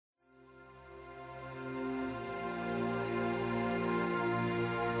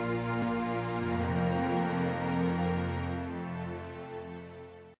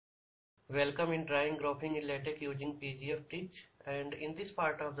Welcome in trying graphing in LaTeX using PGF teach, and in this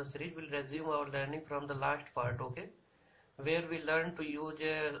part of the series we'll resume our learning from the last part, okay, where we learn to use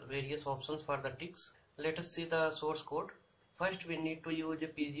various options for the ticks. Let us see the source code. First we need to use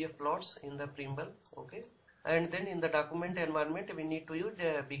PGFPLOTS in the preamble, okay, and then in the document environment we need to use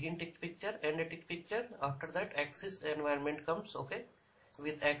begin tick picture and a tick picture. After that axis environment comes, okay,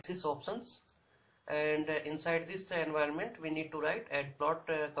 with axis options. And inside this environment we need to write add plot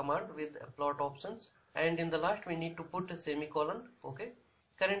command with plot options, and in the last we need to put a semicolon, okay.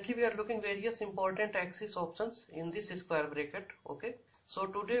 Currently we are looking various important axis options in this square bracket, okay. So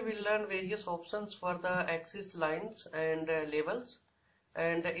today we'll learn various options for the axis lines and labels,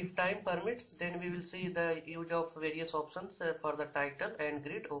 and if time permits then we will see the use of various options for the title and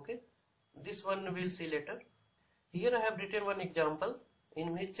grid, okay. This one we'll see later. Here I have written one example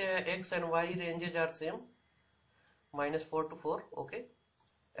in which x and y ranges are same, -4 to 4, okay,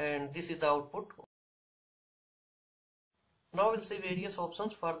 and this is the output. Now we'll see various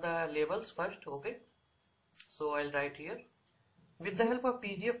options for the labels first, okay. So I'll write here. With the help of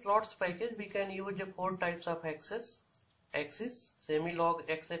PGFPLOTS package we can use 4 types of axis: semi-log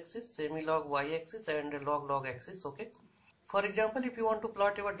x-axis, semi-log y-axis and log axis, okay. For example, if you want to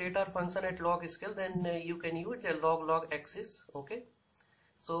plot your data function at log scale, then you can use a log axis, okay.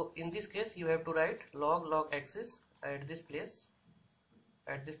 So in this case you have to write log axis at this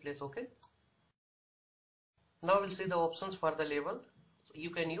place, okay. Now we'll see the options for the label.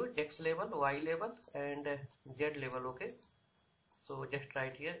 You can use x label, y label and z label, okay. So just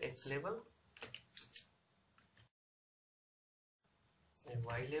write here x label and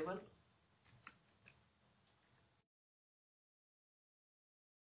y label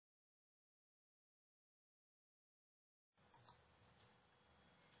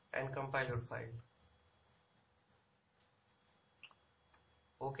and compile your file,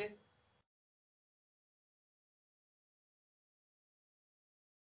 okay.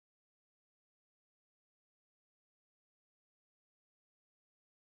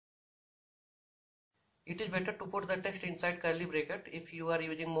 It is better to put the text inside curly bracket if you are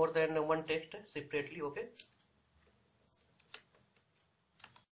using more than one text separately, okay.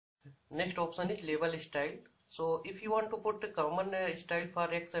 Next option is label style. So if you want to put a common style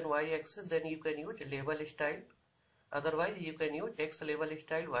for x and y axis, then you can use label style. Otherwise you can use x label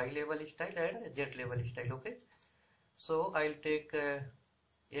style, y label style and z label style, okay. So I'll take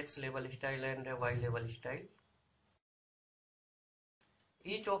x label style and y label style.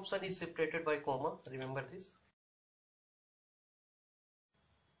 Each option is separated by comma, remember this.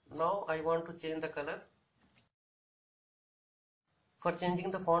 Now I want to change the color. For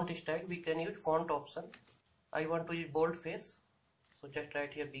changing the font style we can use font option. I want to use boldface, so just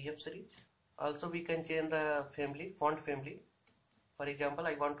write here BF series. Also we can change the family, font family. For example,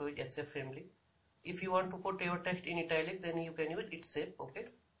 I want to use SF family. If you want to put your text in italic, then you can use its shape, okay.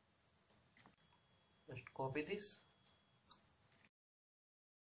 Just copy this.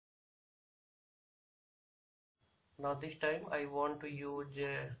 Now this time I want to use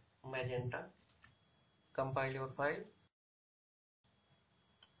magenta. Compile your file.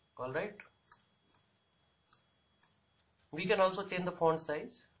 Alright. We can also change the font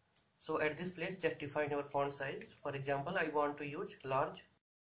size. So at this place just define your font size. For example, I want to use large.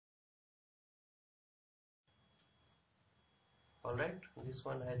 Alright, this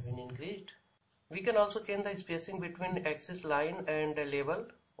one has been increased. We can also change the spacing between axis line and label,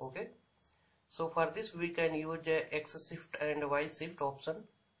 okay. So for this we can use X shift and Y shift option.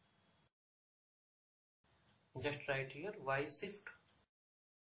 Just write here Y shift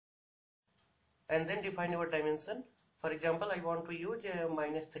and then define your dimension. For example, I want to use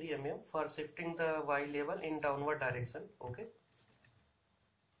 -3 mm for shifting the Y label in downward direction, okay.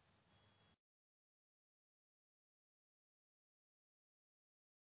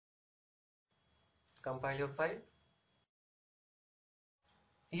 Compile your file.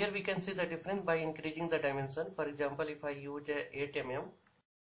 Here we can see the difference by increasing the dimension. For example, if I use 8 mm,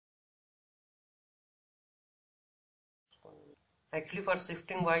 actually for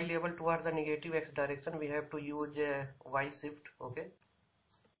shifting Y label toward the negative X direction we have to use Y shift, okay.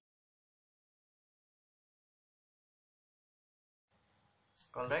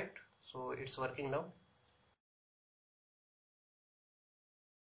 Alright, so it's working now.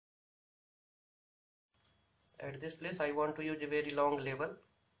 At this place I want to use a very long label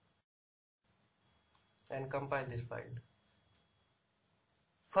and compile this file.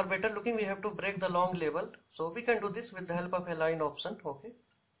 For better looking we have to break the long label, so we can do this with the help of align option, okay.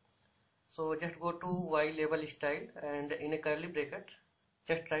 So just go to Y label style and in a curly bracket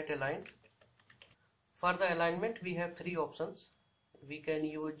just write align. For the alignment we have 3 options. we can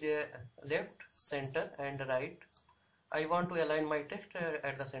use left, center and right. I want to align my text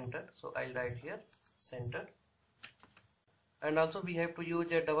at the center, so I'll write here center. And also we have to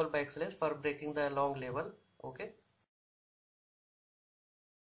use a double backslash for breaking the long label. Okay.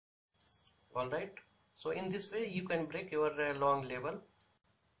 Alright. So in this way you can break your long label.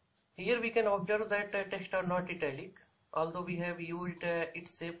 Here we can observe that text are not italic, although we have used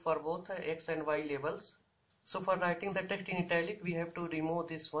its shape for both X and Y labels. So for writing the text in italic, we have to remove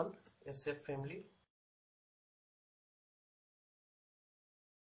this one, SF family.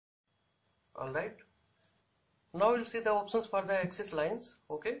 Alright. Now we'll see the options for the axis lines.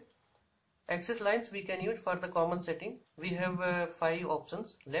 Okay. Axis lines we can use for the common setting. We have 5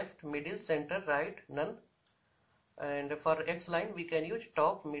 options: left, middle, center, right, none. And for X line we can use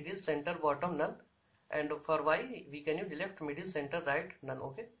top, middle, center, bottom, none. And for Y we can use left, middle, center, right, none.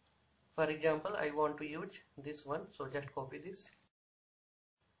 Okay. For example, I want to use this one, so just copy this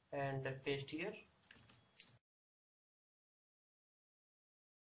and paste here.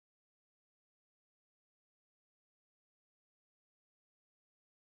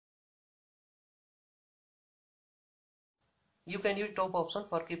 You can use top option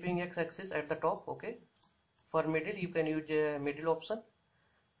for keeping X axis at the top. Okay. For middle you can use middle option.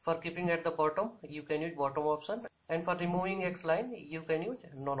 For keeping at the bottom you can use bottom option, and for removing X line you can use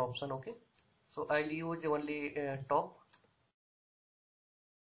none option. Okay. So I'll use only top.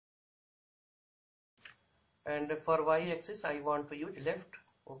 And for Y axis I want to use left.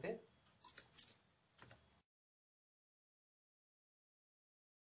 Okay.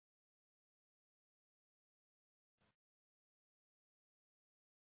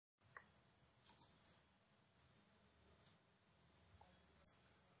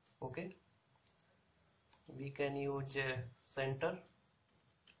 Okay. We can use center.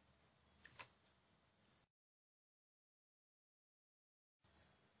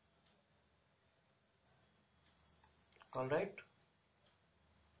 All right.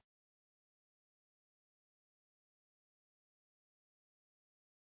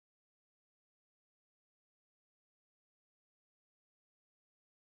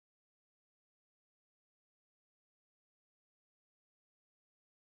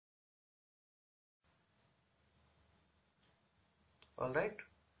 All right.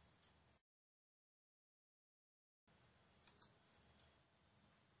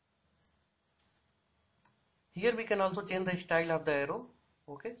 Here we can also change the style of the arrow.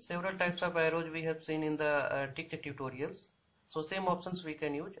 Okay, several types of arrows we have seen in the TikZ tutorials. So same options we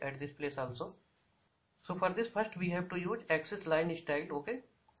can use at this place also. So for this, first we have to use axis line style. Okay,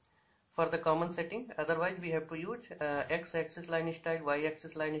 for the common setting. Otherwise we have to use X axis line style, Y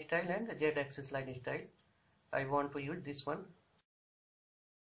axis line style and Z axis line style. I want to use this one.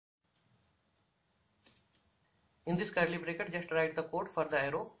 In this curly bracket just write the code for the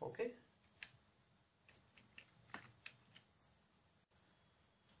arrow. Okay.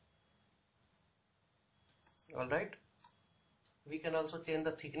 Alright. We can also change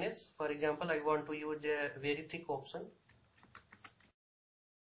the thickness. For example, I want to use a very thick option.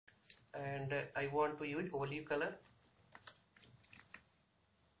 And I want to use olive color.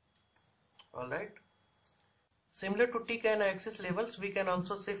 Alright. Similar to tick and axis labels, we can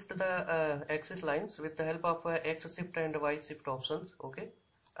also shift the axis lines with the help of X shift and Y shift options. Okay.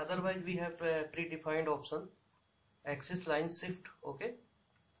 Otherwise we have a predefined option, axis line shift. Okay.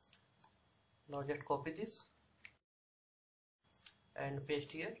 Now just copy this and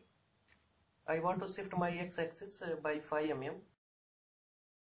paste here. I want to shift my X axis by 5 mm.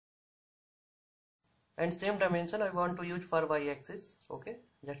 And same dimension I want to use for Y axis. Okay.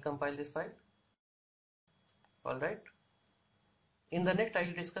 Just compile this file. Alright. In the next I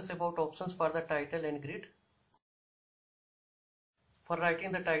will discuss about options for the title and grid. For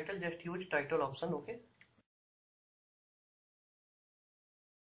writing the title, just use title option. Okay.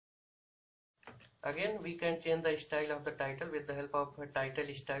 Again we can change the style of the title with the help of a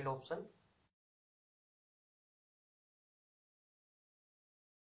title style option.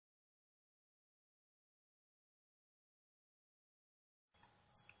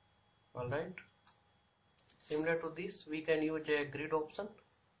 Alright. Similar to this, we can use a grid option.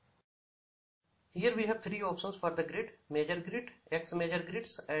 Here we have 3 options for the grid: major grid, X major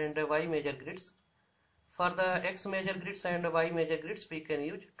grids and Y major grids. For the X major grids and Y major grids, we can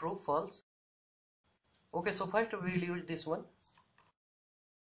use true, false. Okay, so first we will use this one.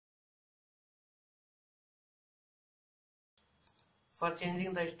 For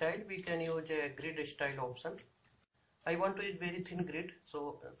changing the style, we can use a grid style option. I want to use very thin grid,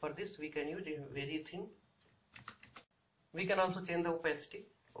 so for this we can use a very thin. We can also change the opacity.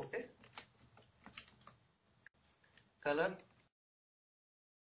 Okay. Color.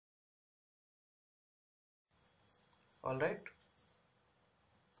 Alright.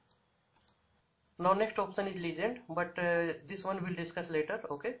 Now next option is legend, but this one we'll discuss later.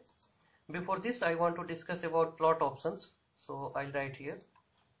 Okay. Before this, I want to discuss about plot options. So I'll write here.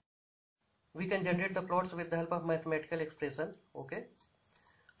 We can generate the plots with the help of mathematical expression. Okay.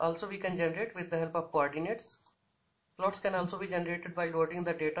 Also we can generate with the help of coordinates. Plots can also be generated by loading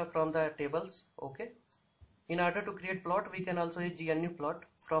the data from the tables. Okay. In order to create plot, we can also use GNU plot,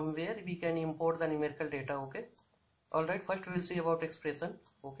 from where we can import the numerical data. Okay. Alright, first we will see about expression.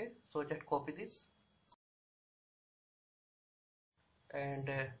 Okay. So just copy this and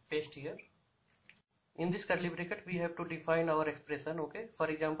paste here. In this curly bracket, we have to define our expression. Okay. For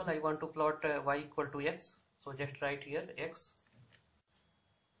example, I want to plot y equal to x. So just write here x.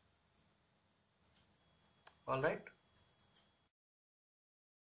 Alright.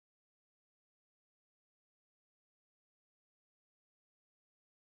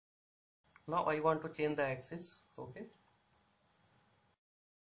 Now I want to change the axis. Okay.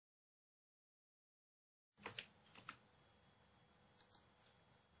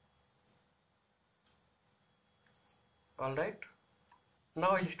 Alright. Now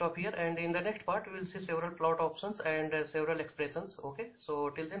I'll stop here, and in the next part we will see several plot options and several expressions. Okay. So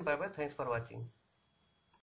till then, bye bye. Thanks for watching.